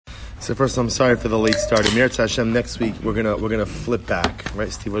So first, I'm sorry for the late start. Emir Hashem, next week we're gonna flip back,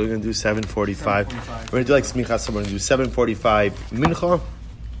 right, Steve? What are we gonna do? 7:45. We're gonna do like smichas. We're gonna do 7:45 mincha,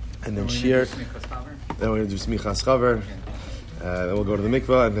 and then shir. Then we're gonna do smichas chaver. Then we'll go to the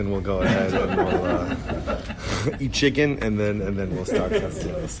mikvah, and then we'll go ahead and we'll eat chicken, and then we'll start.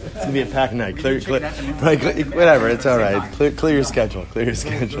 It's gonna be a packed night. Clear, right? Whatever. It's all right. Clear your schedule. Clear your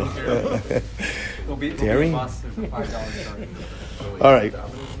schedule. Dairy. All right.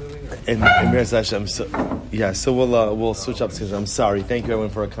 And Meretz Hashem, so we'll switch up schedule. I'm sorry. Thank you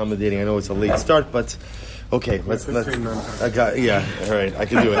everyone for accommodating. I know it's a late start, but okay. Let's. All right. I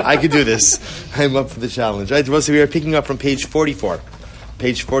can do it. I can do this. I'm up for the challenge. Right. So we are picking up from page 44.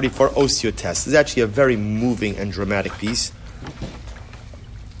 Page 44, Osio test. This is actually a very moving and dramatic piece,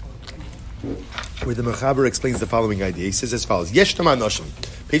 where the Machshava explains the following idea. He says as follows: Yesh Tamar Noshim.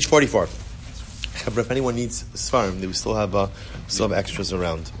 Page 44. If anyone needs svarim, we still have extras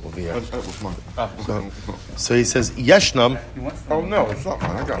around over here. So he says, Yeshnam. Oh no, it's not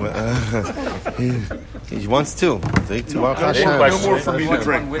mine. I got it. He wants two. Take two. No more for me to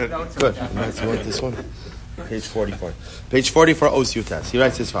drink. Good. You want this one? Page 44. Page 44, Osyutas. He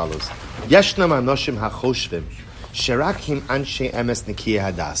writes as follows: Yeshnam anoshim hachoshvim sherakhim anshe emes nikiye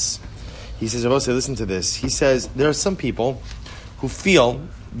hadas. He says, listen to this. He says there are some people who feel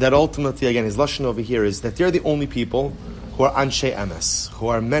that ultimately, again, his lashon over here is that they're the only people who are anshe emes, who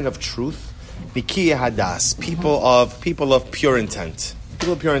are men of truth, nikiye hadas, people of pure intent,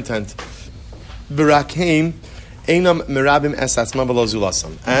 v'rakeim einam merabim es atzmam v'lo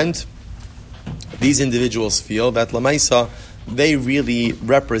zulasam, and these individuals feel that lamaisa they really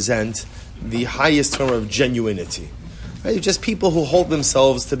represent the highest form of genuinity. Right? Just people who hold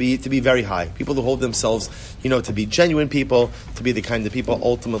themselves to be very high. People who hold themselves, to be genuine people, to be the kind of people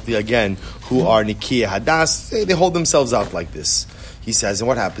ultimately, again, who are nikiye hadas. They hold themselves out like this. He says, and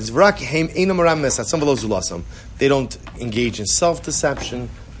what happens? They don't engage in self-deception.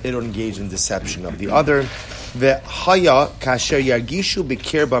 They don't engage in deception of the other. Now,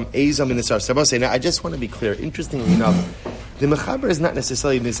 I just want to be clear. Interestingly enough, the Mechaber is not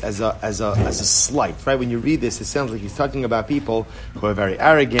necessarily this as a slight, right? When you read this, it sounds like he's talking about people who are very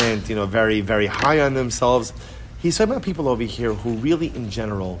arrogant, very, very high on themselves. He's talking about people over here who really, in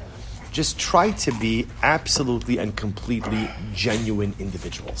general, just try to be absolutely and completely genuine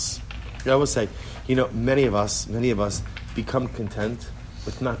individuals. I would say, many of us become content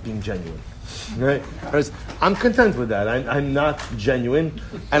with not being genuine. Right? Whereas I'm content with that. I'm not genuine,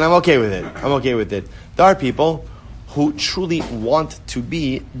 and I'm okay with it. There are people who truly want to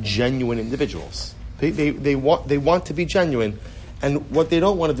be genuine individuals. They want to be genuine, and what they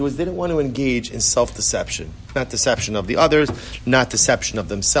don't want to do is they don't want to engage in self-deception. Not deception of the others, not deception of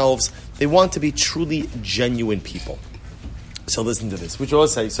themselves. They want to be truly genuine people. So listen to this. Which you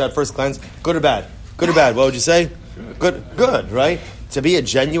always say, so at first glance, good or bad? Good or bad? What would you say? Good, right? To be a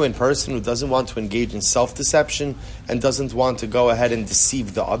genuine person who doesn't want to engage in self-deception and doesn't want to go ahead and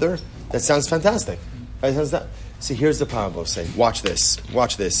deceive the other, that sounds fantastic. Right? So here's the problem. Say, watch this.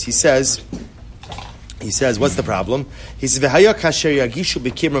 He says, what's the problem? He says,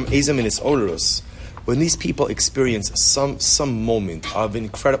 when these people experience some moment of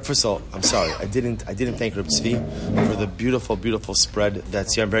incredible. First of all, I'm sorry, I didn't thank Reb Tzvi for the beautiful, beautiful spread.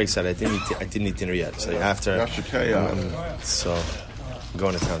 I'm very excited. I didn't eat dinner yet. So after, so I'm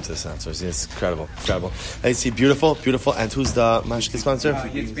going to town to this answer. It's incredible. I see beautiful, and who's the Mashke sponsor?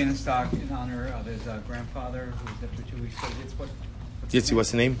 It's been in stock in honor of his grandfather, who was there for 2 weeks. Yitzi, what's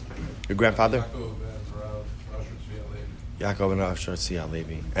the name? Your grandfather? Yaakov and Rav Tzvi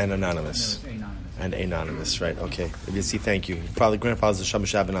Levi. And Anonymous. And Anonymous, right? Okay. Yitzi, thank you. Father, grandfather's the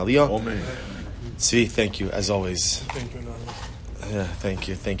Shamash Ben Aliyah. Tzvi, thank you, as always. Thank you, Anonymous. Yeah, thank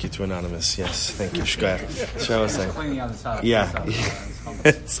you to Anonymous. Yes, thank you. Yeah.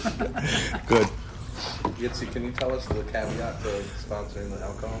 Good. Yitzi, can you tell us the caveat to sponsoring the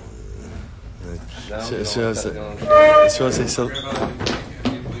alcohol?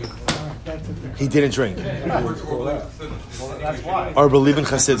 He didn't drink. Or believe in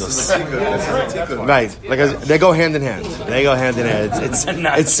Chassidus. Right. They go hand in hand.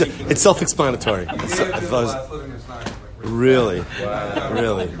 It's self-explanatory. Really.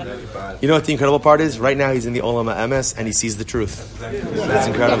 You know what the incredible part is? Right now he's in the Olam HaEmes and he sees the truth. That's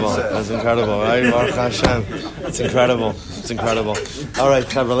incredible, right? Baruch Hashem. It's incredible. All right,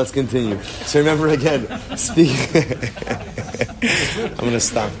 chaburah, let's continue. So remember again, I'm going to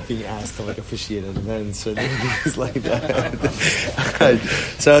stop being asked to officiate an event and certain things like that. Right.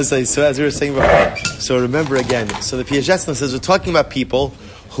 So as we were saying before, so remember again, so the Piaget says we're talking about people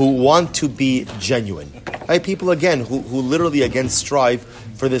who want to be genuine. Right? People again who literally again strive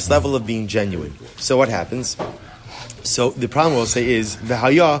for this level of being genuine. So what happens? So the problem we'll say is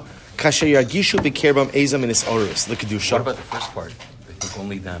v'haya kasher yagishu b'kerbam ezam in orus l'kedusha. What about the first part? I think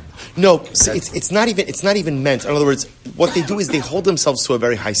only them. No, so it's not even meant. In other words, what they do is they hold themselves to a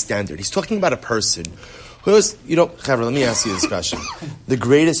very high standard. He's talking about a person who is, Chavra, let me ask you this question. The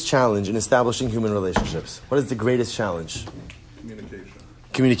greatest challenge in establishing human relationships. What is the greatest challenge?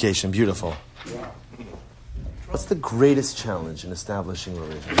 Communication, beautiful. What's the greatest challenge in establishing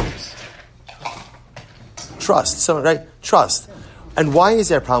relationships? Trust. So, right? Trust. And why is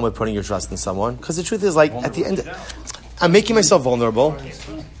there a problem with putting your trust in someone? Because the truth is, at the end, I'm making myself vulnerable,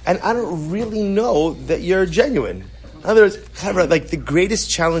 and I don't really know that you're genuine. In other words, the greatest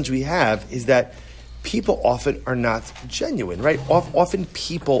challenge we have is that people often are not genuine, right? Often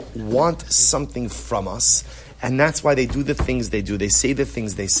people want something from us, and that's why they do the things they do. They say the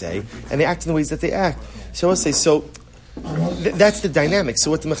things they say, and they act in the ways that they act. So I'll say, that's the dynamic.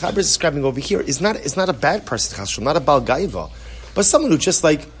 So what the Machshava is describing over here is not a bad person, not a Baal Gaiva, but someone who just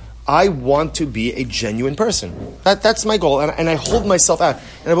I want to be a genuine person. That's my goal, and I hold myself out.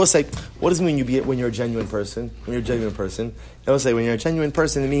 And I will say, what does it mean when you're a genuine person? When you're a genuine person, I will say, when you're a genuine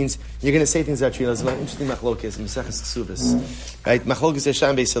person, it means you're going to say things that are true. There's an interesting machlokes in Maseches Ksuvos, right? Machlokes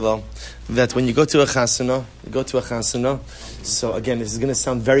Yesham Beis Hillel, that when you go to a chasana, so again, this is going to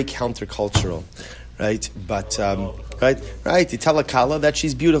sound very countercultural, right? But right, you tell a kala that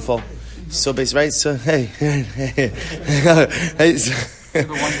she's beautiful. So basically, right? So hey. The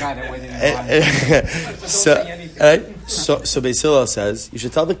one guy that waited in line. So Beis Hillel says you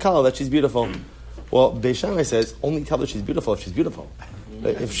should tell the kala that she's beautiful. Well, Beis Shammai says only tell her she's beautiful if she's beautiful.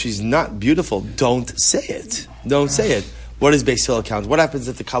 If she's not beautiful, don't say it. Don't say it. What does Beis Hillel count? What happens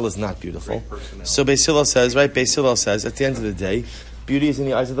if the kala is not beautiful? So Beis Hillel says, right? Beis Hillel says at the end of the day, beauty is in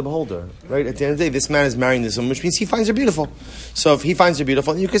the eyes of the beholder, right? At the end of the day, this man is marrying this woman, which means he finds her beautiful. So if he finds her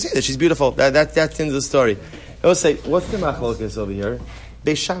beautiful, you can say that she's beautiful. That's the end of the story. I will say, what's the machlokes over here?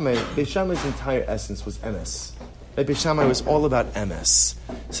 Beis Shammai's entire essence was MS. Right? Beis Shammai was all about MS.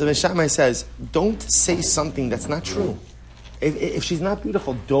 So Beis Shammai says, don't say something that's not true. If she's not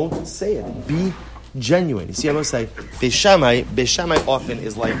beautiful, don't say it. Be genuine. You see, I will say, Beis Shammai often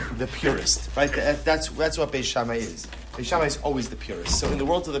is like the purist, right? That's what Beis Shammai is. Beis Shammai is always the purist. So in the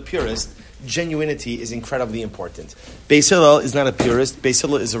world of the purist, genuinity is incredibly important. Beis Hillel is not a purist. Beis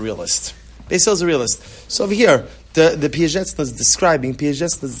Hillel is a realist. Beis Hillel is a realist. So over here, the Piagetz is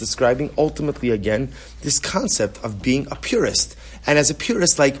describing ultimately again this concept of being a purist. And as a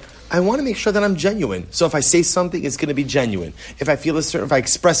purist, I want to make sure that I'm genuine. So if I say something, it's going to be genuine. If I feel if I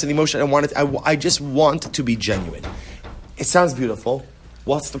express an emotion, I just want to be genuine. It sounds beautiful.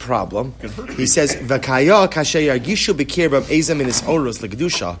 What's the problem? He says,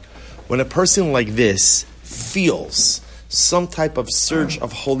 when a person like this feels some type of surge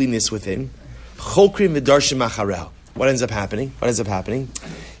of holiness within, what ends up happening?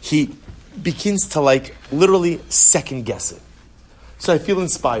 He begins to literally second guess it. So I feel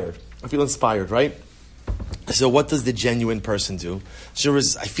inspired, right? So what does the genuine person do? Sure,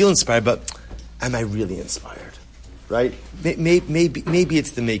 I feel inspired, but am I really inspired? Right? Maybe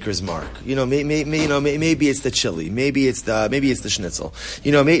it's the maker's mark. Maybe it's the chili. Maybe it's the schnitzel.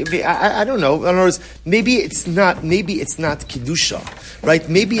 Maybe I don't know. In other words, maybe it's not kedusha, right?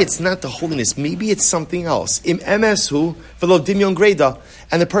 Maybe it's not the holiness. Maybe it's something else. Im emesu v'lo dimyon greda,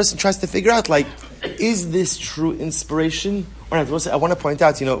 and the person tries to figure out is this true inspiration? All right, I want to point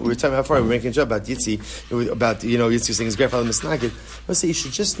out, we were talking about before, we were making a joke about Yitzi, about, Yitzi saying his grandfather Misnagid. Let's say you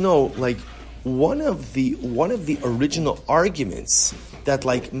should just know, one of the original arguments that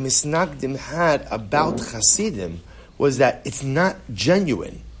Misnagdim had about Chasidim was that it's not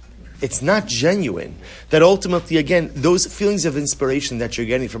genuine. It's not genuine. That ultimately, again, those feelings of inspiration that you're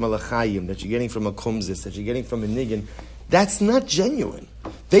getting from a L'chaim, that you're getting from a Kumzis, that you're getting from a Niggin, that's not genuine.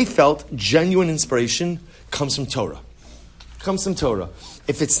 They felt genuine inspiration comes from Torah.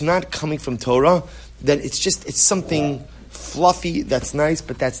 If it's not coming from Torah, then it's something fluffy, that's nice,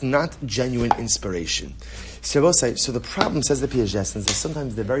 but that's not genuine inspiration. So the problem, says the Piaget, is that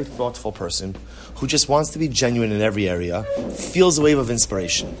sometimes the very thoughtful person who just wants to be genuine in every area feels a wave of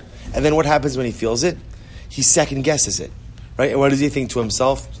inspiration. And then what happens when he feels it? He second guesses it. Right? And what does he think to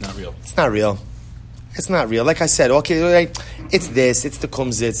himself? It's not real. It's not real. Like I said, okay, it's this, it's the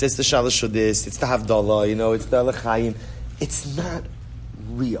kumzitz, it's the shalosh shudis, it's the havdalah, it's the l'chaim. It's not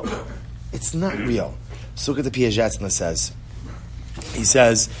real. So look at the Piaget says. He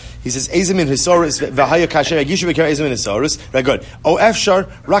says, Ezemin Hisorus, Vahaya Kasher, Yishu Bekar Ezemin Hisorus. Very good. O Efshar,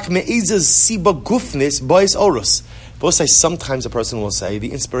 Rak Me'ezes Siba Gufnis, Bois Orus. Both say sometimes a person will say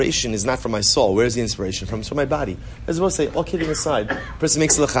the inspiration is not from my soul. Where's the inspiration from? It's from my body. As well say, all kidding aside, person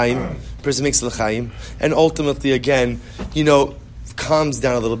makes l'chaim, and ultimately again, calms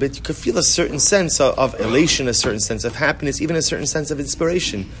down a little bit. You could feel a certain sense of elation, a certain sense of happiness, even a certain sense of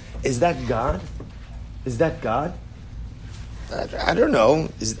inspiration. Is that God? Is that God? I don't know.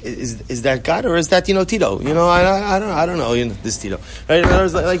 Is that God or is that Tito? I don't know. This Tito, right?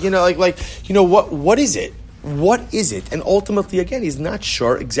 What is it? What is it? And ultimately, again, he's not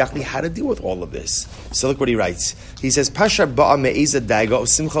sure exactly how to deal with all of this. So look what he writes. He says, "Pashar ba'a me'eza daga o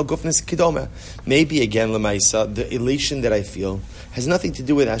simcha gufnis kidoma." Maybe again, lemaisa, the elation that I feel has nothing to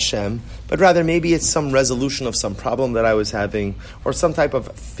do with Hashem, but rather maybe it's some resolution of some problem that I was having, or some type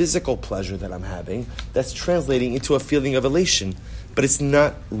of physical pleasure that I'm having that's translating into a feeling of elation, but it's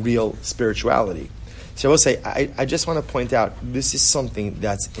not real spirituality. So I will say, I just want to point out, this is something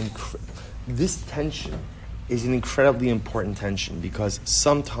that's this tension is an incredibly important tension, because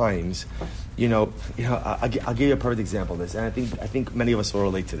sometimes, I'll give you a perfect example of this, and I think many of us will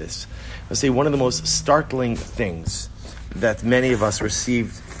relate to this. I'll say one of the most startling things that many of us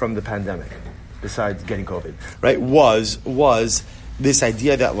received from the pandemic, besides getting COVID, right, was this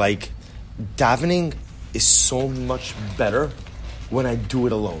idea that davening is so much better when I do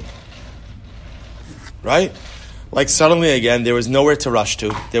it alone, right? Suddenly again, there was nowhere to rush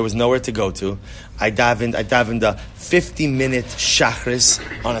to, there was nowhere to go to. I davened a 50-minute shachris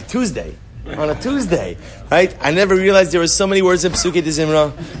on a Tuesday, right? I never realized there were so many words of Psukei de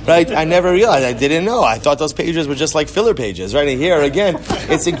Zimra, right? I never realized. I didn't know. I thought those pages were just like filler pages, right? And here, again,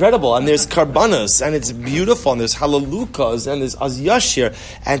 it's incredible. And there's karbanos, and it's beautiful, and there's halalukas, and there's az yashir.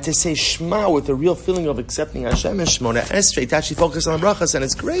 And to say Shema with a real feeling of accepting Hashem and Shemona Esrei, to actually focus on the brachas, and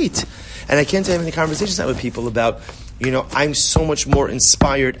it's great. And I can't tell you how many conversations I have with people about, I'm so much more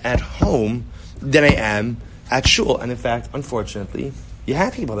inspired at home than I am at shul. And in fact, unfortunately, you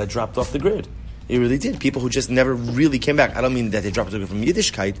had people that dropped off the grid. You really did. People who just never really came back. I don't mean that they dropped off the grid from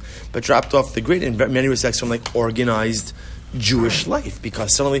Yiddishkeit, but dropped off the grid in many respects from organized Jewish life.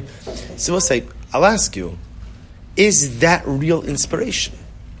 Because suddenly, so we'll say, I'll ask you, is that real inspiration?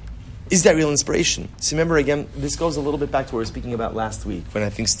 Is that real inspiration? So remember again, this goes a little bit back to what we were speaking about last week, when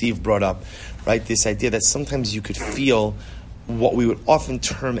I think Steve brought up, right, this idea that sometimes you could feel what we would often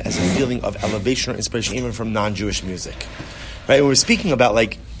term as a feeling of elevation or inspiration, even from non-Jewish music. Right? And we're speaking about,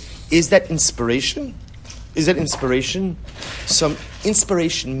 is that inspiration? Is that inspiration? Some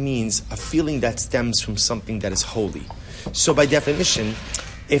inspiration means a feeling that stems from something that is holy. So by definition,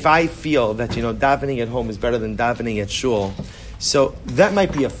 if I feel that, davening at home is better than davening at shul, so that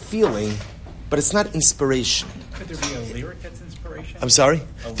might be a feeling, but it's not inspiration. Could there be a lyric that's inspiration? I'm sorry?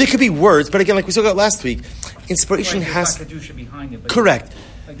 There could be words, but again, like we spoke about last week, inspiration has... Kedusha behind it, but correct.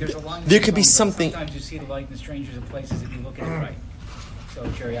 There's a line there could be something... Sometimes you see the light in strangers and places if you look at it right. So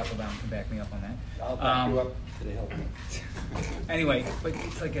Jerry Applebaum can back me up on that. I'll back you up to the hill. Anyway, but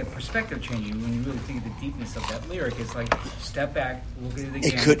it's like a perspective changing when you really think of the deepness of that lyric. It's like step back, look at it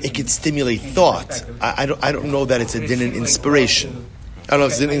again. It could stimulate thought. I don't know that it's a din in inspiration. I don't know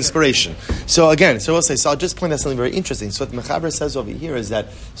if it's an inspiration. So again, I'll just point out something very interesting. So what the Machshava says over here is that,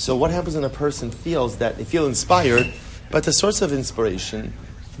 so what happens when a person feels that they feel inspired, but the source of inspiration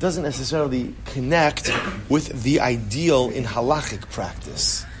doesn't necessarily connect with the ideal in halachic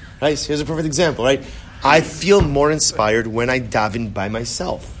practice. Right? So here's a perfect example, right? I feel more inspired when I daven by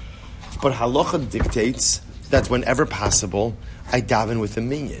myself. But halacha dictates that whenever possible, I daven with a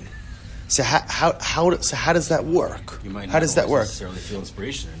minyan. So how does that work? You might how does that work? Necessarily feel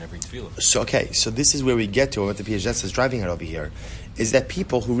inspiration in every tefillah. So this is where we get to what the PhD is driving at over here, is that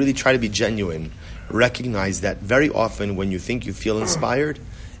people who really try to be genuine recognize that very often when you think you feel inspired,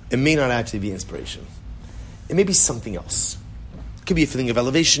 it may not actually be inspiration. It may be something else. It could be a feeling of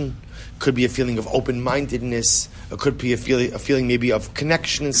elevation, could be a feeling of open-mindedness, it could be a feeling maybe of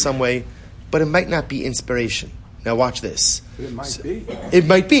connection in some way, but it might not be inspiration. Now watch this. But it might be. It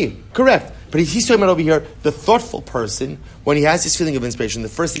might be, correct. But he's talking about over here, the thoughtful person, when he has this feeling of inspiration, the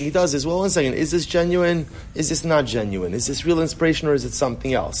first thing he does is, well, one second, is this genuine? Is this not genuine? Is this real inspiration or is it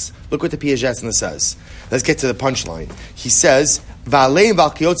something else? Look what the Piagetna says. Let's get to the punchline. He says, V'aleim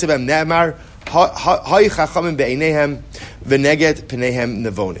v'al-kiyotzebem ne'emar, ha'y chachamim be'einehem, v'neget p'neihem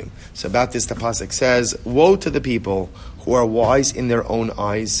nevonim. So about this, the Pasuk says, woe to the people who are wise in their own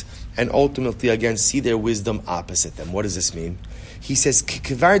eyes, and ultimately, again, see their wisdom opposite them. What does this mean? He says,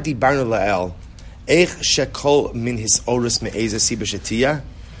 "K'kvar dibarnu la'el, eich shekol min his orus me'eza siba shetiyah,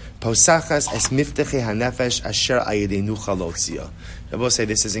 posachas es mifteche hanefesh asher ayedenu chalotzia." I will say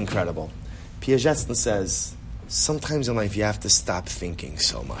this is incredible. Piagetna says, sometimes in life you have to stop thinking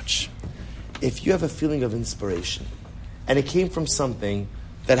so much. If you have a feeling of inspiration, and it came from something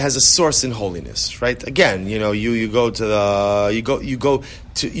that has a source in holiness, right? Again, you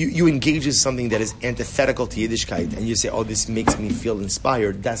engage in something that is antithetical to Yiddishkeit, and you say, "Oh, this makes me feel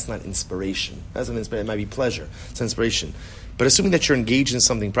inspired." That's not inspiration. That's not inspiration. It might be pleasure. It's inspiration. But assuming that you're engaged in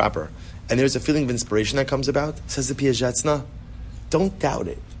something proper, and there's a feeling of inspiration that comes about, says the Piazetzna, don't doubt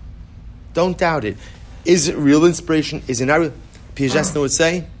it. Don't doubt it. Is it real inspiration? Is it not real? Piazetzna would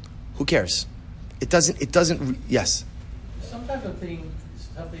say, "Who cares?" It doesn't. Yes. Some type of thing.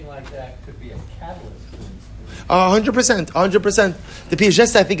 Something like that could be a catalyst. 100%. The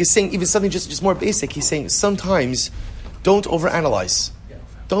Piaget, I think, is saying even something just more basic. He's saying sometimes don't overanalyze.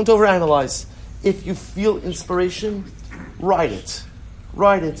 Don't overanalyze. If you feel inspiration, write it.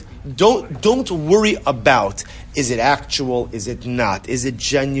 Don't worry about, is it actual, is it not? Is it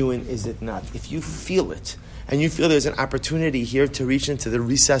genuine, is it not? If you feel it, and you feel there's an opportunity here to reach into the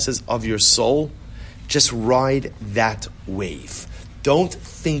recesses of your soul, just ride that wave. Don't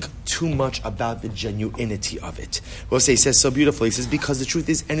think too much about the genuinity of it. He says so beautifully. He says, because the truth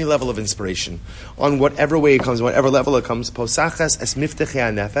is any level of inspiration, on whatever way it comes, whatever level it comes, posachas es miftechei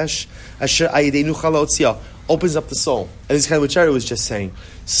hanefesh, asher ayideinu chalaotzia, opens up the soul. And this is kind of what Jerry was just saying.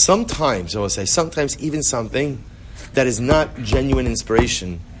 Sometimes even something that is not genuine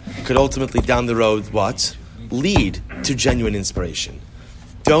inspiration could ultimately down the road, what? Lead to genuine inspiration.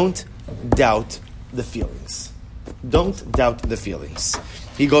 Don't doubt the feelings. Don't doubt the feelings.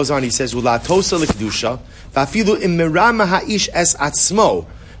 He goes on, he says, Ulatosa l'kedusha, v'afilu immerama ha'ish es atzmo,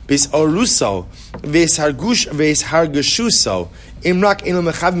 bis oruso, v'eshargashuso, imrak eno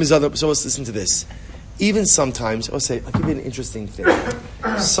mechav mizadam. So let's listen to this. Even sometimes, I'll give you an interesting thing.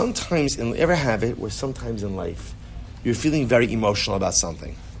 Sometimes, ever have it, where sometimes in life, you're feeling very emotional about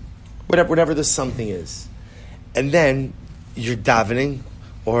something. Whatever the something is. And then, you're davening,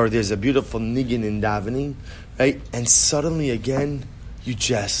 or there's a beautiful niggin in davening, right? And suddenly again, you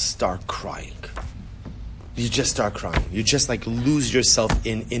just start crying. You just lose yourself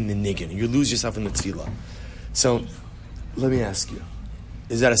in the niggin. You lose yourself in the tefillah. So, let me ask you,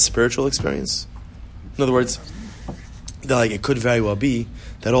 is that a spiritual experience? In other words, it could very well be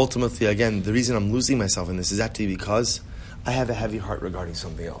that ultimately, again, the reason I'm losing myself in this is actually because I have a heavy heart regarding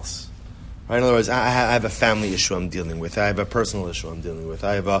something else. Right? In other words, I have a family issue I'm dealing with. I have a personal issue I'm dealing with.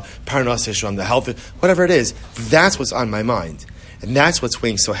 I have a parnos issue. I'm the health, whatever it is. That's what's on my mind. And that's what's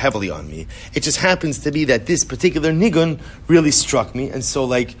weighing so heavily on me. It just happens to be that this particular nigun really struck me. And so,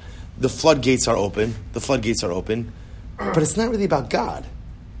 the floodgates are open. But it's not really about God.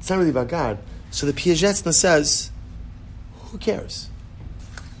 So the Piazetzna says, who cares?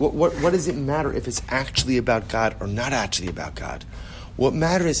 What does it matter if it's actually about God or not actually about God? What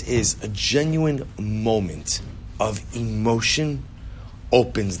matters is a genuine moment of emotion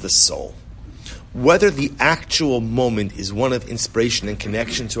opens the soul. Whether the actual moment is one of inspiration and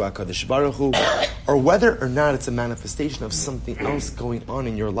connection to HaKadosh Baruch Hu, or whether or not it's a manifestation of something else going on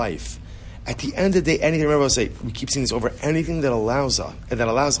in your life, at the end of the day, anything, remember I'll say, we keep saying this over, anything that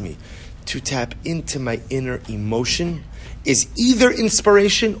allows me to tap into my inner emotion is either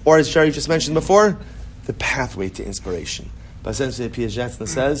inspiration or, as Jerry just mentioned before, the pathway to inspiration. But essentially, Piazetzna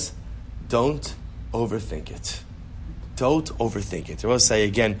says, don't overthink it. Don't overthink it. I will say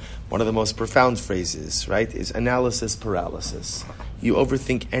again, one of the most profound phrases, right, is analysis paralysis. You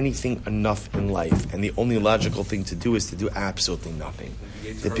overthink anything enough in life, and the only logical thing to do is to do absolutely nothing.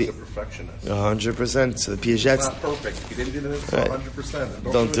 The perfectionist. 100%. So the Piazetzna, it's not perfect. If you didn't do this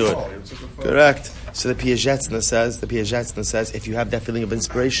 100%, don't do it. Correct. So the Piazetzna says, if you have that feeling of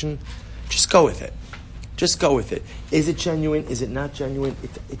inspiration, just go with it. Just go with it. Is it genuine? Is it not genuine?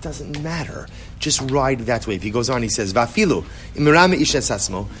 It doesn't matter. Just ride that wave. He goes on, he says, Vafilu, imirame ishes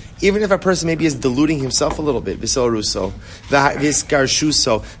asmo, even if a person maybe is deluding himself a little bit, visoruso,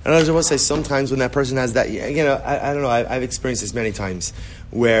 visgarshuso. And I will say sometimes when that person has that, again, I don't know, I've experienced this many times,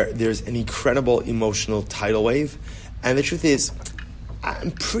 where there's an incredible emotional tidal wave, and the truth is,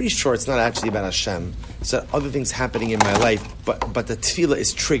 I'm pretty sure it's not actually about Hashem. It's other things happening in my life, but the tefillah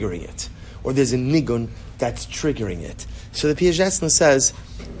is triggering it. Or there's a nigun that's triggering it. So the Piazetzna says,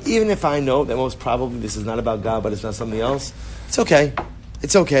 even if I know that most probably this is not about God, but it's not something else, it's okay.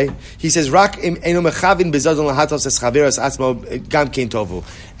 It's okay. He says, as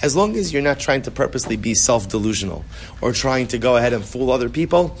long as you're not trying to purposely be self-delusional or trying to go ahead and fool other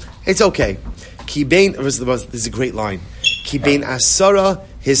people, it's okay. This is a great line. Kibein asara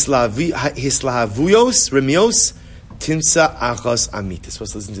hislahavuyos remios timsa achos amitis.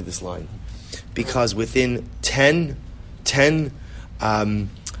 Let's listen to this line. Because within 10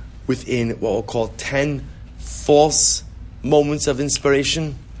 within what we'll call 10 false moments of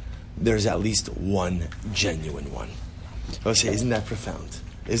inspiration, there's at least one genuine one. I'll say, isn't that profound?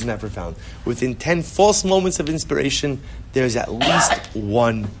 Isn't that profound? Within 10 false moments of inspiration, there's at least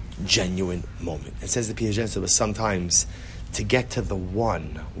one genuine moment. It says the Piaget, but sometimes to get to the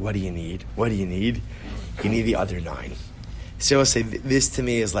one, what do you need? What do you need? You need the other 9. So I'll say, this to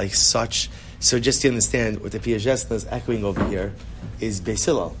me is like such... So just to understand, what the Piaget is echoing over here is Beis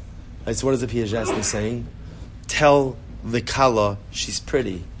Hillel. Right, so what is the Piaget saying? Tell the Kala she's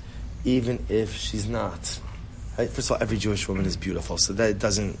pretty, even if she's not. Right? First of all, every Jewish woman is beautiful, so that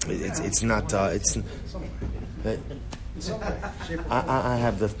doesn't. It's not. I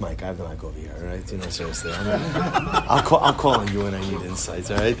have the mic. I have the mic over here. Right? Seriously. I'll call on you when I need insights.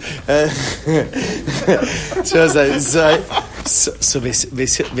 All right. So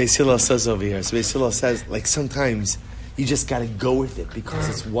Beis Hillel says over here. So Beis Hillel says, like, sometimes you just got to go with it because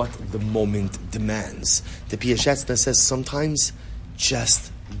it's what the moment demands. The Piaseczna says sometimes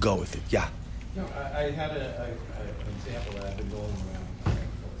just go with it. Yeah. No, I had an example that I've been going around for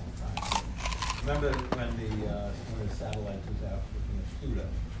a long time. Remember when the satellite was out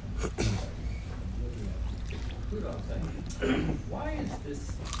looking at Pluto? I'm saying, why is this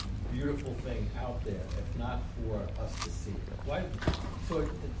beautiful thing out there if not for us to see? Why? So it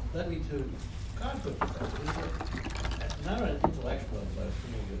led me to God put this out. Not on an intellectual level, but it's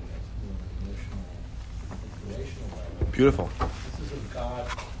more emotional, inspirational level. Beautiful. This is a God,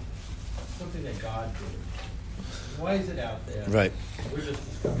 something that God did. Why is it out there? Right. We're just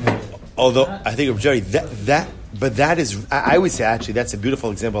discovering it. Although I think, Jerry, that is, I would say actually that's a beautiful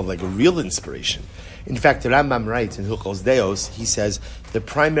example of like a real inspiration. In fact, the Rambam writes in Hilchos Deos, he says the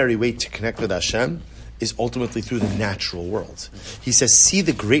primary way to connect with Hashem is ultimately through the natural world. He says, see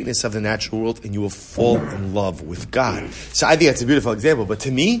the greatness of the natural world and you will fall in love with God. So I think that's a beautiful example, but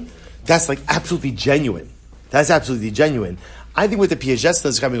to me, that's like absolutely genuine. That's absolutely genuine. I think what the Piaget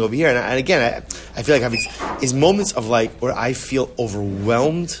is coming over here, and again, I feel like is moments of like, where I feel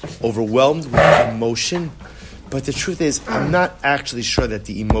overwhelmed with emotion, but the truth is, I'm not actually sure that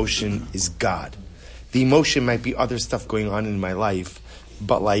the emotion is God. The emotion might be other stuff going on in my life,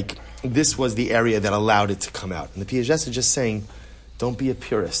 but like, this was the area that allowed it to come out. And the Piaget is just saying, don't be a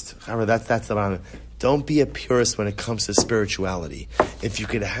purist. However, that's the bottom. Don't be a purist when it comes to spirituality. If you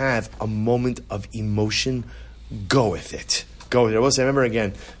could have a moment of emotion, go with it. Go with it. I will say, remember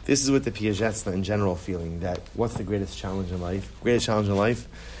again, this is what the Piaget's in general feeling, that what's the greatest challenge in life? The greatest challenge in life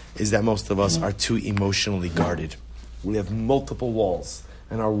is that most of us are too emotionally guarded. We have multiple walls.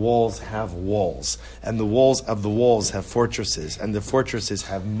 And our walls have walls. And the walls of the walls have fortresses. And the fortresses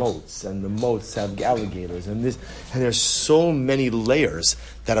have moats. And the moats have alligators. And there's so many layers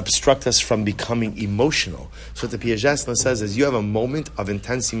that obstruct us from becoming emotional. So what the Piaget says is you have a moment of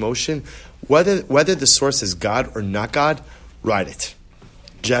intense emotion. Whether the source is God or not God, ride it.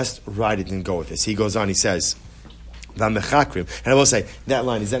 Just ride it and go with it. So he goes on, he says, V'amechakrim. And I will say, that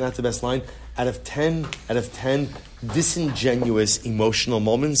line, is that not the best line? Out of 10 disingenuous emotional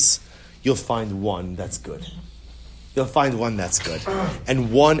moments, you'll find one that's good. You'll find one that's good.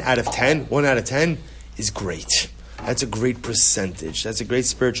 And 1 out of 10 is great. That's a great percentage. That's a great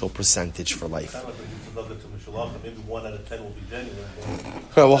spiritual percentage for life. Maybe 1 out of 10 will be genuine.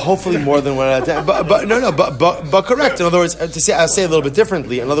 Well, hopefully more than 1 out of 10. But correct. In other words, I'll say it a little bit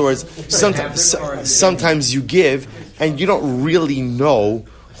differently. In other words, sometimes you give and you don't really know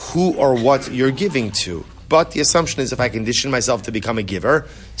who or what you're giving to. But the assumption is if I condition myself to become a giver,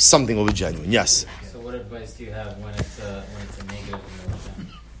 something will be genuine. Yes? So what advice do you have when it's a negative emotion?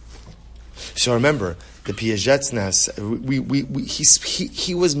 So remember, the Piaget's,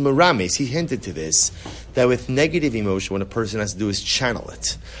 he was merames, he hinted to this, that with negative emotion, what a person has to do is channel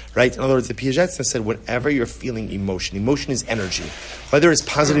it. Right? In other words, the Piaget's said, whenever you're feeling emotion is energy. Whether it's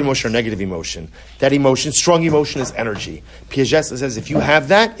positive emotion or negative emotion, that emotion, strong emotion is energy. Piaget says, if you have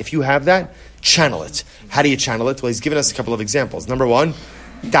that, channel it. How do you channel it? Well, he's given us a couple of examples. Number 1,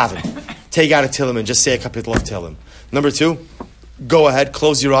 daven. Take out a Tehillim and just say a kapitel of Tehillim. Number 2, go ahead,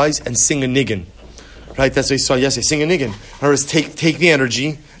 close your eyes and sing a niggin. Right? That's what he saw yesterday. Sing a niggin. In other words, take the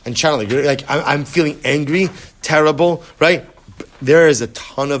energy and channel it. Like, I'm feeling angry, terrible, right? There is a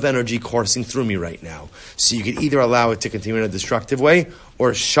ton of energy coursing through me right now. So you can either allow it to continue in a destructive way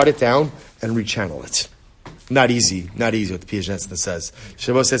or shut it down and rechannel it. Not easy what the Piaget says.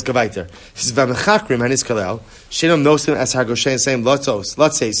 Shabbos says, go weiter. He says, V'amechakrim hanis kalel, shenom nosim as hagoshen sayim lotzos,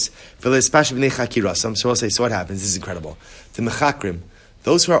 v'lespashim b'nei chakirasam. Shabbos says, so what happens? This is incredible. The mechakrim,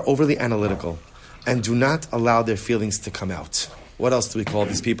 those who are overly analytical and do not allow their feelings to come out. What else do we call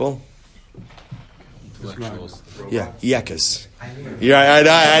these people? Yeah, Yekas. You're right.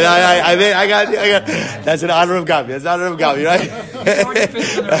 I got. That's an honor of Gabi. That's an honor of Gabi, right?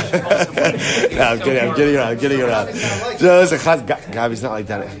 No, I'm kidding around. So listen, Gabi's not like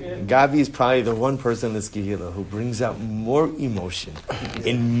that. Gabi is probably the one person in this Kehillah who brings out more emotion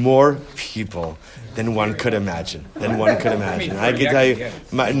in more people than one could imagine. I can tell you,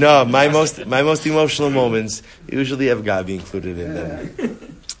 my most emotional moments usually have Gabi included in them.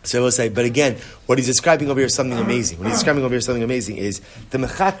 So we'll say, but again, what he's describing over here is something amazing. What he's describing over here is something amazing is the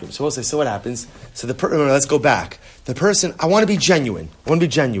mechakrim. So we'll say, so what happens? So remember, let's go back. The person, I want to be genuine.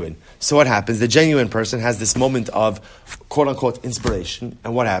 So what happens? The genuine person has this moment of quote unquote inspiration.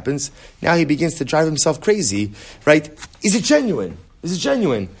 And what happens? Now he begins to drive himself crazy, right? Is it genuine?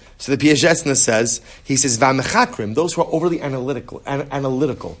 So the Piagetna says, he says, V'amechakrim, those who are overly analytical,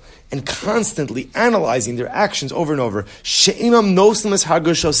 and constantly analyzing their actions over and over, she'inam noslim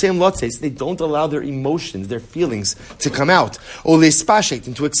hargoshoseim lotzes, they don't allow their emotions, their feelings to come out, or leispashet,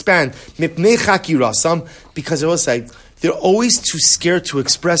 and to expand, mipnei chakirasam, because I will say, they're always too scared to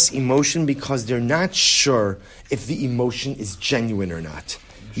express emotion because they're not sure if the emotion is genuine or not.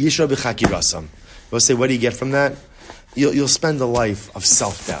 Yishra b'chakirasam. We'll say, what do you get from that? You'll spend a life of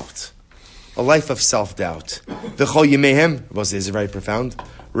self-doubt. A life of self-doubt. V'chol yimehem, we'll say, is very profound.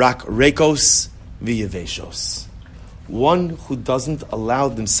 Rak rekos v'yeveshos. One who doesn't allow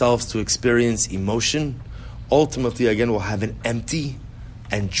themselves to experience emotion, ultimately, again, will have an empty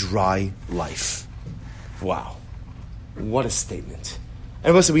and dry life. Wow. What a statement.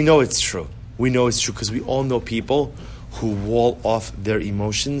 And also, we know it's true. Because we all know people who wall off their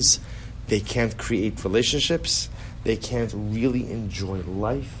emotions. They can't create relationships. They can't really enjoy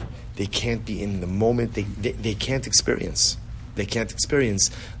life. They can't be in the moment. They can't experience.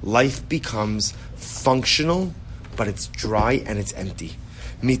 Life becomes functional, but it's dry and it's empty.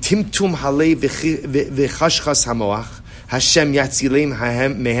 Mitimtum halei v'chashchas hamoach Hashem yatzilim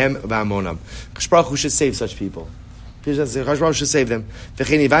mehem v'amonam. Kadosh Baruch Hu should save such people. Kadosh Baruch Hu should save them.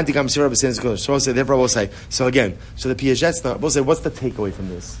 Therefore, we'll say. So again, the Piagetna, we'll say, what's the takeaway from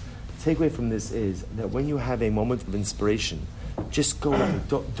this? The takeaway from this is that when you have a moment of inspiration, just go ahead.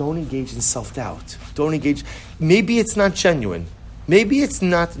 Don't engage in self-doubt. Don't engage. Maybe it's not genuine.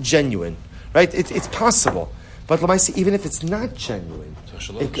 Right? It's possible. But even if it's not genuine,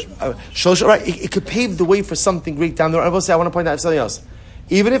 it could pave the way for something great down the road. I will say, I want to point out something else.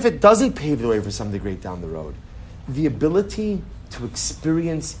 Even if it doesn't pave the way for something great down the road, the ability to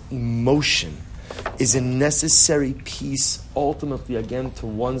experience emotion is a necessary piece, ultimately, again, to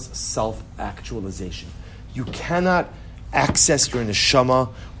one's self-actualization. You cannot access your neshama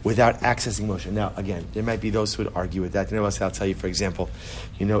without accessing emotion. Now, again, there might be those who would argue with that. You know what I'll tell you, for example,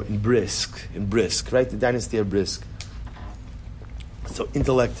 in Brisk, right? The dynasty of Brisk. So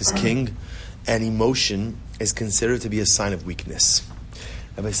intellect is king, and emotion is considered to be a sign of weakness.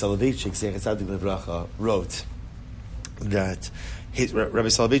 Rabbi Soloveitchik, Zecher Tzadik Livracha, wrote that Rabbi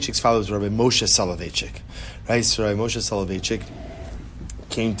Soloveitchik's father was Rabbi Moshe Soloveitchik. Right? So Rabbi Moshe Soloveitchik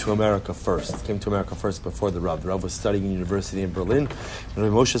came to America first before the Rav. The Rav was studying in university in Berlin, and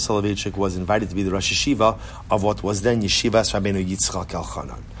Rabbi Moshe Soloveitchik was invited to be the Rosh Yeshiva of what was then Yeshivas Rabbeinu Yitzchak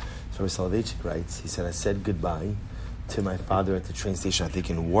Elchanan. So Rabbi Soloveitchik writes, he said, I said goodbye to my father at the train station, I think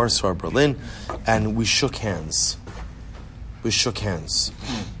in Warsaw, Berlin, and we shook hands. And Rabbi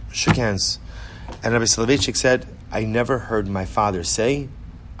Soloveitchik said, I never heard my father say,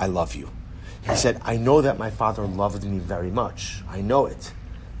 I love you. He said, I know that my father loved me very much. I know it.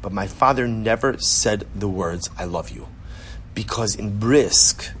 But my father never said the words, I love you. Because in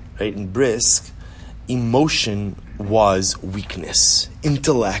Brisk, emotion was weakness.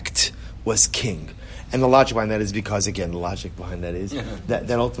 Intellect was king. And the logic behind that is because, again,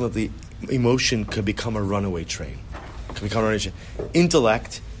 that ultimately emotion could become a runaway train.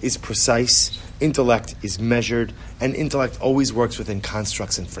 Intellect is precise, intellect is measured, and intellect always works within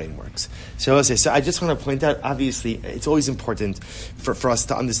constructs and frameworks. So I just want to point out, obviously, it's always important for us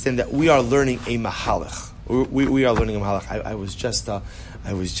to understand that we are learning a mahalach. We are learning a mahalach.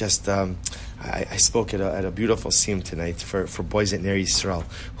 I spoke at a beautiful siyum tonight for boys at Ner Yisrael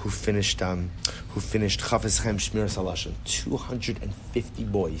who finished Chafetz Chaim Shmiras HaLashon. 250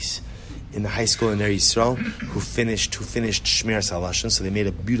 boys in the high school in Ner Yisrael who finished Shmiras HaLashon. So they made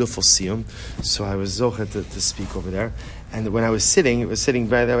a beautiful siyum. So I was zocher to speak over there. And when I was sitting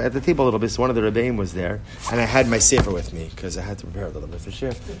right there at the table a little bit. So one of the rebbeim was there, and I had my sefer with me because I had to prepare a little bit for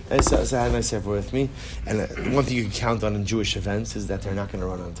sure. And so I had my sefer with me. And one thing you can count on in Jewish events is that they're not going to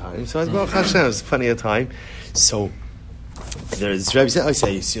run on time. So I was Hashem, there's plenty of time. So there's Rabbi said,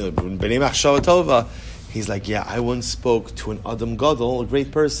 Bnei Machshava Tova. He's like, yeah, I once spoke to an Adam Gadol, a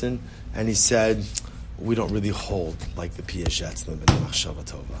great person, and he said, we don't really hold like the Piaget's and the Machshava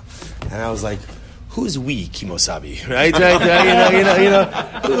Tova. And I was like, who's we, Kimosabi? Right?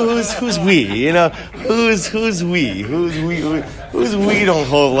 Who's we? Who's we? Who's we don't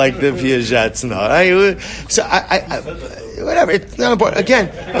hold like the Piaget's? No. Right? So I whatever. It's not important. Again,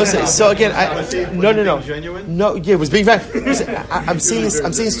 no. Yeah, it was being fact. I'm saying this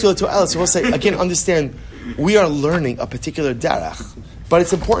to Alice. So we'll say again. Understand, we are learning a particular derech, but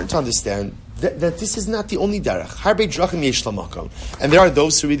it's important to understand that this is not the only derech. Harbe drachim yesh lamakom, and there are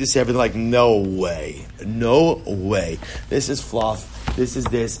those who read this and they're like, no way. This is fluff. This is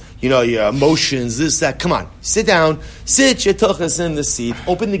this. Your emotions. This, that. Come on, sit down. Sit your tuchas in the seat.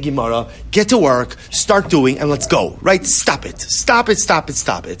 Open the Gemara. Get to work. Start doing, and let's go. Right? Stop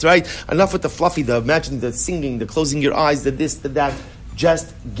it. Right? Enough with the fluffy, the imagining, the singing, the closing your eyes, the this, the that.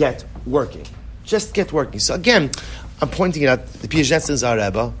 Just get working. So again, I'm pointing it out. The Piaget is our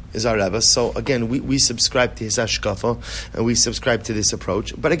Rebbe. So again, we subscribe to his hashkafa and we subscribe to this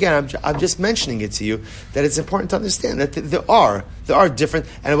approach. But again, I'm just mentioning it to you that it's important to understand that there are different.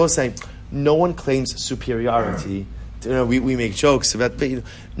 And I will say, no one claims superiority. We make jokes about, but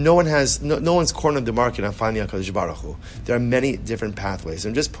no one's cornered the market on finding HaKadosh Baruch Hu. There are many different pathways.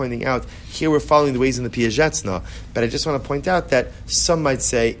 I'm just pointing out, here we're following the ways in the Piaget's, but I just want to point out that some might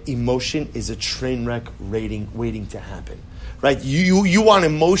say emotion is a train wreck waiting to happen. Right? You want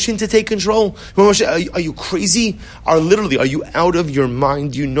emotion to take control? Are you crazy? Are you out of your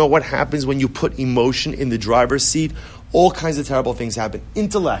mind? Do you know what happens when you put emotion in the driver's seat? All kinds of terrible things happen.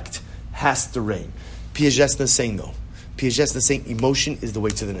 Intellect has to reign. Piaget's is saying no. Piaget is saying emotion is the way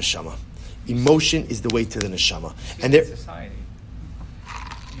to the neshama. And there, society.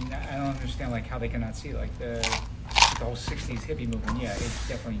 I don't understand how they cannot see the whole '60s hippie movement. Yeah, it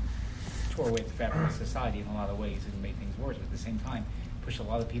definitely tore away the fabric of society in a lot of ways and made things worse. But at the same time, pushed a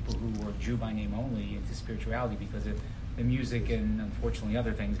lot of people who were Jew by name only into spirituality because of the music and unfortunately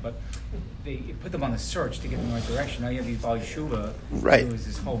other things. But they put them on a search to get in the right direction. Now you have these Baal Yeshuva. Right. It was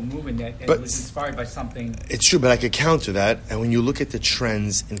this whole movement that was inspired by something. It's true, but I could counter that. And when you look at the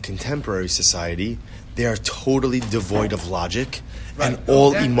trends in contemporary society, they are totally devoid of logic. Right. And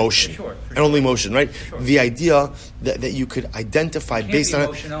all emotion. For sure. Emotion, right? Sure. The idea that you could identify based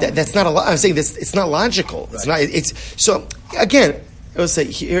on it, that's not I'm saying this, it's not logical. Right. It's so again, I would say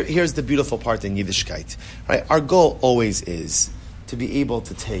here's the beautiful part in Yiddishkeit. Right? Our goal always is to be able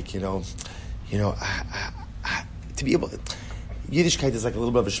to take, to be able. Yiddishkeit is like a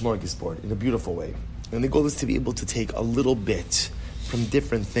little bit of a smorgasbord in a beautiful way, and the goal is to be able to take a little bit from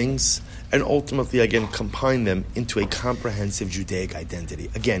different things and ultimately, again, combine them into a comprehensive Judaic identity.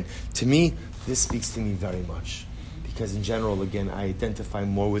 Again, to me, this speaks to me very much. Because in general, again, I identify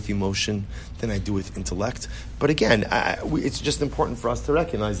more with emotion than I do with intellect. But again, it's just important for us to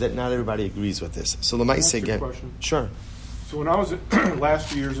recognize that not everybody agrees with this. So the might say again, question. Sure. So when I was last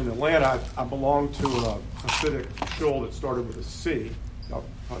few years in Atlanta, I belonged to a Hasidic shul that started with a C. I'll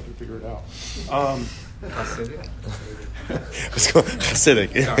probably figure it out. Hasidic? Let's go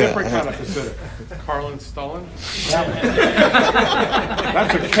Hasidic. Different kind of Hasidic. Carlin Stullen?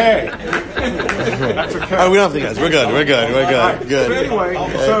 That's a K. That's a K. Oh, we don't have to guys. We're good. Right. Good.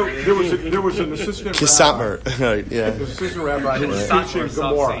 So anyway, there was an assistant Kisatmer. rabbi. Yeah. The assistant rabbi who was teaching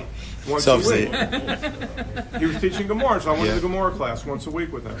Gemara once a week. He was teaching Gemara, so I went to the Gemara class once a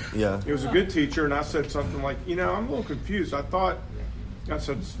week with him. Yeah. He was a good teacher, and I said something like, I'm a little confused. I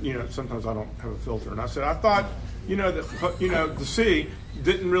said, sometimes I don't have a filter. And I said, I thought, the C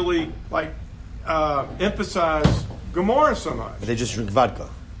didn't really, emphasize Gemara so much. But they just drink vodka.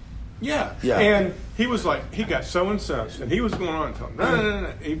 Yeah. And he was like, he got so incensed, and he was going on and telling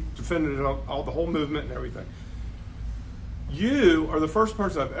no. He defended all the whole movement and everything. You are the first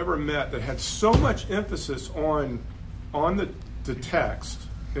person I've ever met that had so much emphasis on the text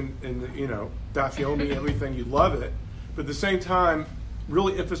and Daf Yomi, everything. You love it, but at the same time,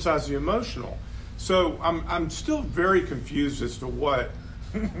 really emphasize the emotional. So I'm still very confused as to what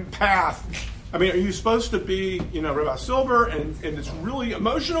path. I mean, are you supposed to be, Rabbi Silver, and it's really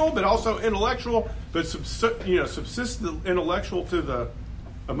emotional, but also intellectual, but subsist the intellectual to the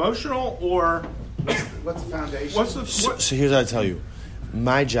emotional, or what's the foundation? So here's what I tell you.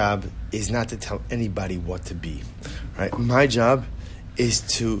 My job is not to tell anybody what to be, right? My job is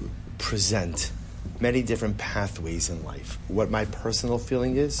to present many different pathways in life. What my personal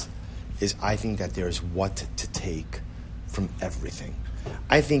feeling is I think that there is what to take from everything.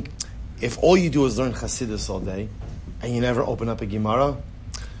 I think if all you do is learn Chassidus all day and you never open up a Gemara,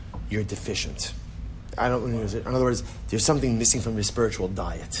 you're deficient. In other words, there's something missing from your spiritual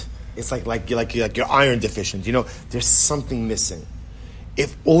diet. It's like you're iron deficient. There's something missing.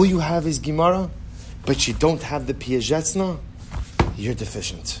 If all you have is Gemara, but you don't have the piazetzna, you're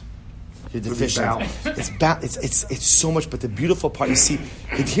deficient. You're deficient. It's so much, but the beautiful part, you see,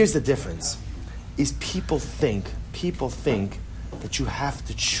 here's the difference, is people think that you have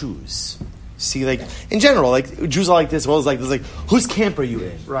to choose. See, like, in general, like, Jews are like this, world's like this, like, whose camp are you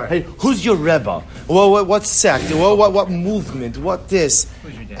in? Right. Hey, who's your Rebbe? Well, what sect? Well, what movement? What this?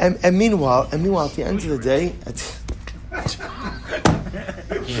 And meanwhile, at the end of the day,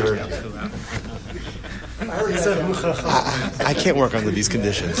 I can't work under these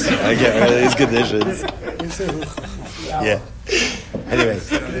conditions. I can't under these conditions. Yeah. Anyway.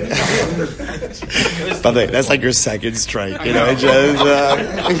 By the way, that's like your second strike.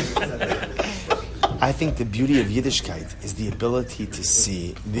 I think the beauty of Yiddishkeit is the ability to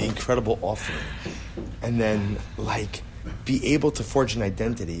see the incredible offering and then, like, be able to forge an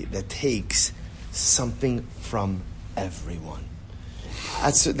identity that takes something from everyone.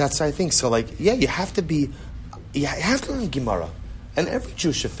 That's I think. So, like, yeah, you have to learn Gemara. And every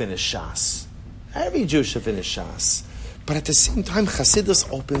Jew should finish Shas. But at the same time, Chassidus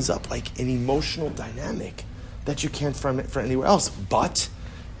opens up, like, an emotional dynamic that you can't find anywhere else. But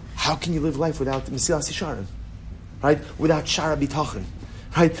how can you live life without Mesilas Yesharim? Right? Without Shara B'tachon.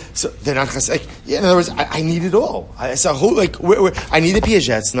 Right? So they're not Chassidus. In other words, I need it all. I need the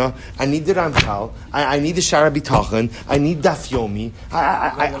Piazetzna, I need the Ramchal, I need the Shara B'tachon, I need Daf Yomi.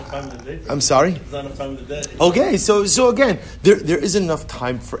 I'm sorry? There's not enough time in the day. Okay, so again, there is enough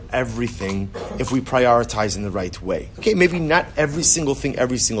time for everything if we prioritize in the right way. Okay, maybe not every single thing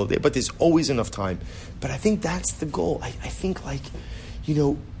every single day, but there's always enough time. But I think that's the goal. I think, like,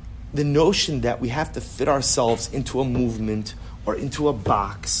 the notion that we have to fit ourselves into a movement or into a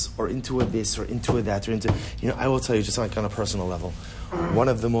box or into a this or into a that or into, I will tell you, just like on a personal level, one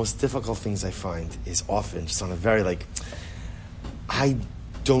of the most difficult things I find is often just on a very, like, I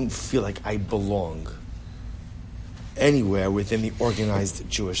don't feel like I belong anywhere within the organized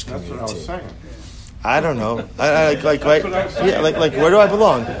Jewish community. That's what I was saying. I don't know. Like, where do I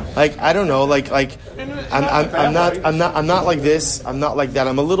belong? Like, I don't know. Like, I'm not like this. I'm not like that.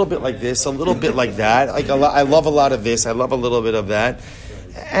 I'm a little bit like this, a little bit like that. Like, I love a lot of this. I love a little bit of that.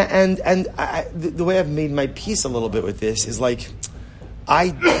 And the way I've made my peace a little bit with this is, like, I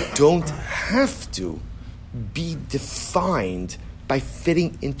don't have to be defined by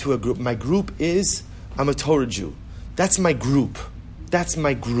fitting into a group. My group is, I'm a Torah Jew. That's my group.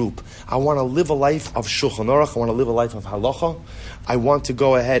 I want to live a life of Shulchan Aruch. I want to live a life of Halacha. I want to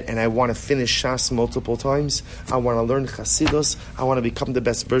go ahead and I want to finish Shas multiple times. I want to learn Chassidus. I want to become the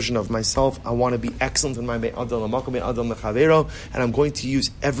best version of myself. I want to be excellent in my Me'adam L'Makom, Me'adam L'Chavero, and I'm going to use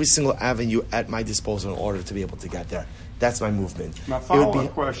every single avenue at my disposal in order to be able to get there. That's my movement. My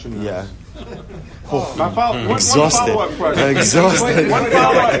follow-up question is... Yeah. One Exhausted. follow-up question. Exhausted. One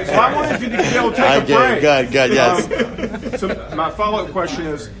follow-up. So I wanted you to take a break. Good, yes. So my follow-up question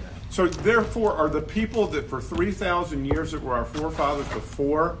is, so therefore, are the people that for 3,000 years that were our forefathers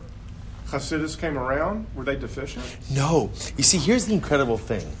before Chassidus came around, were they deficient? No. You see, here's the incredible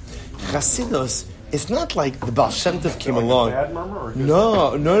thing. Chassidus, it's not like the Baal Shem Tov came along. Bad murmur or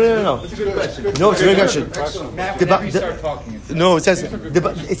No. It's a good question. No, it's a good question. Matt, whenever you start talking, No, it says,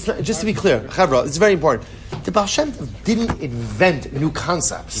 it's not, just to be clear, Chavra, it's very important. The Baal Shem Tov didn't invent new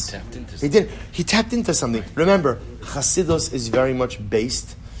concepts. He tapped into something. Remember, Chassidus is very much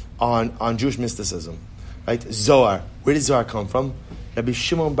based on Jewish mysticism. Right? Zohar. Where did Zohar come from? Rabbi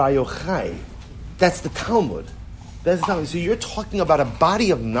Shimon Bar Yochai. That's the Talmud. So you're talking about a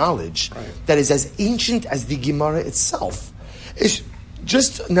body of knowledge that is as ancient as the Gemara itself. It's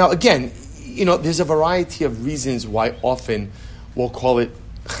just, now again, there's a variety of reasons why often we'll call it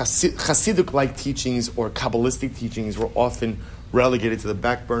Hasidic-like teachings or Kabbalistic teachings were often relegated to the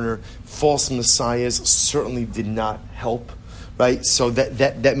back burner. False messiahs certainly did not help. Right, so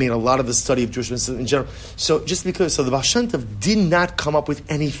that made a lot of the study of Jewish mysticism in general. So just because, the Baal Shem Tov did not come up with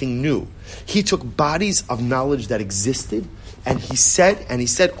anything new. He took bodies of knowledge that existed, and he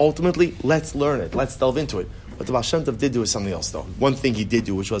said ultimately, let's learn it, let's delve into it. What the Baal Shem Tov did do is something else, though. One thing he did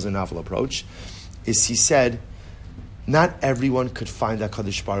do, which was a novel approach, is he said, not everyone could find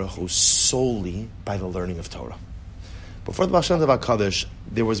HaKadosh Baruch Hu solely by the learning of Torah. Before the Baal Shem Tov HaKadosh,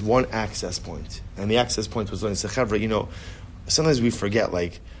 there was one access point, and the access point was learning Sechevra. Sometimes we forget,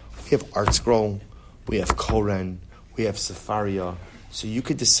 like, we have Art Scroll, we have Koren, we have Sefaria. So you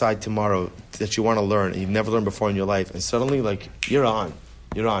could decide tomorrow that you want to learn, and you've never learned before in your life, and suddenly, like, you're on.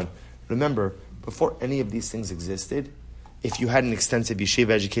 Remember, before any of these things existed, if you had an extensive yeshiva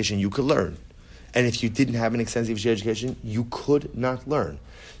education, you could learn. And if you didn't have an extensive yeshiva education, you could not learn.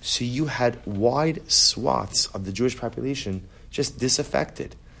 So you had wide swaths of the Jewish population just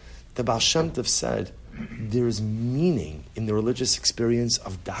disaffected. the Baal Shem Tov said there is meaning in the religious experience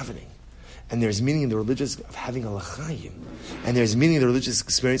of davening. And there's meaning in the religious of having a l'chaim. And there's meaning in the religious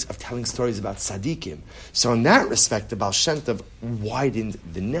experience of telling stories about tzaddikim. So in that respect, the Baal Shem Tov widened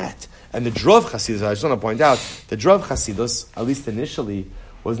the net. And the Drov Chassidus, I just want to point out, the Drov Chassidus, at least initially,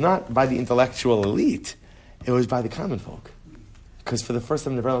 was not by the intellectual elite. It was by the common folk. Because for the first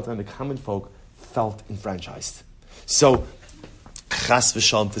time in a very long time, the common folk felt enfranchised. So, Chas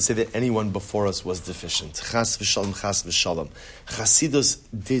v'shalom, to say that anyone before us was deficient. Chas v'shalom, chas v'shalom. Chassidus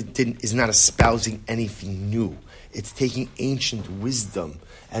is not espousing anything new. It's taking ancient wisdom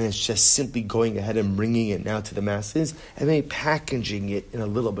and it's just simply going ahead and bringing it now to the masses and maybe packaging it in a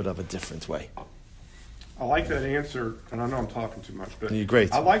little bit of a different way. I like that answer, and I know I'm talking too much, but you're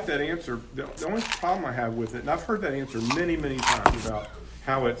great. I like that answer. The only problem I have with it, and I've heard that answer many, many times about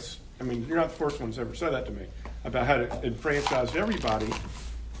how it's, I mean, you're not the first one who's ever said that to me, about how to enfranchise everybody.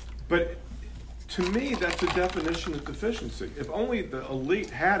 But to me, that's a definition of deficiency. If only the elite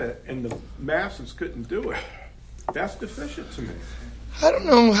had it and the masses couldn't do it, that's deficient to me. I don't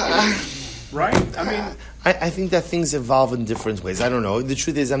know. Right? I mean, I think that things evolve in different ways. I don't know. The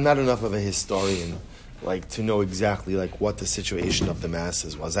truth is, I'm not enough of a historian to know exactly what the situation of the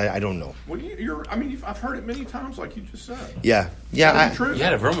masses was. I don't know. Well, I've heard it many times, like you just said. Yeah.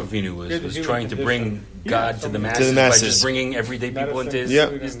 Avraham Avinu was trying to bring God to the masses by just bringing everyday people into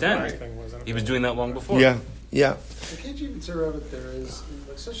his tent. He was doing that long before. Yeah. So can't you even say, Robert, there is,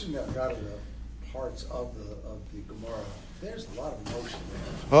 especially in the parts of the Gemara, there's a lot of emotion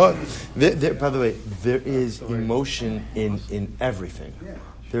there. By the way, there is emotion in everything. Yeah.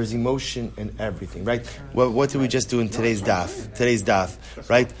 There's emotion in everything, right? Well, what did we just do in today's daf,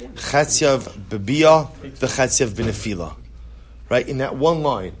 right? Chatziav b'biyah, the chatziav b'nefila. Right? In that one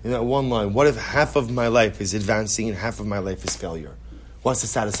line, what if half of my life is advancing and half of my life is failure? What's the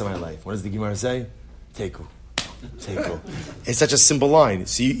status of my life? What does the Gemara say? Teku. It's such a simple line.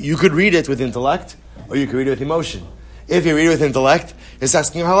 So you could read it with intellect, or you could read it with emotion. If you read it with intellect, it's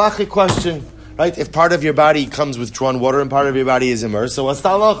asking a halachic question. Right? If part of your body comes with drawn water and part of your body is immersed, so what's the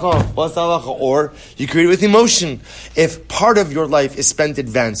halacha? Or you can read it with emotion. If part of your life is spent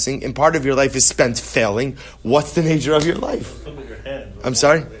advancing and part of your life is spent failing, what's the nature of your life? I'm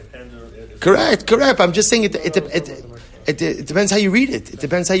sorry? Correct. I'm just saying it depends how you read it. It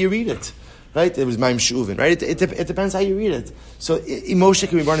depends how you read it. Right? It was Maim Shuvin, right? It depends how you read it. So emotion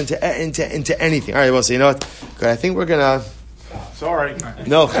can be brought into anything. All right, well, so you know what? Good. I think we're going to... Sorry.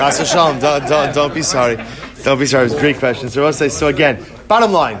 No, Chas v'shalom. Don't be sorry. Don't be sorry. It's a great question. So again,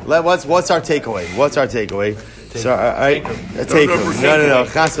 bottom line. What's our takeaway? So, all right, takeaway. No.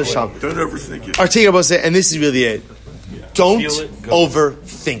 Chas v'shalom. Don't overthink it. Our takeaway, and this is really it. Don't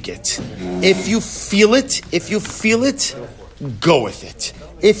overthink it. If you feel it, go with it.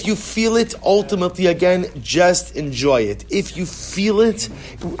 If you feel it, ultimately, again, just enjoy it. If you feel it,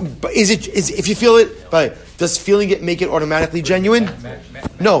 if you feel it, does feeling it make it automatically genuine?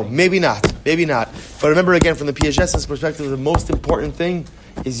 No, maybe not. But remember, again, from the Piaget's perspective, the most important thing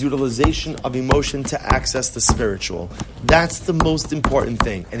is utilization of emotion to access the spiritual. That's the most important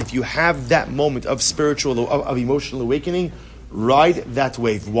thing. And if you have that moment of of emotional awakening, ride that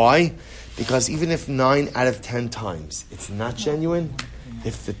wave. Why? Because even if 9 out of 10 times it's not genuine,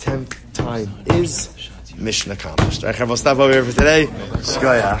 if the 10th time is, mission accomplished. All right, we'll stop over here for today.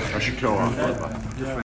 I should kill off.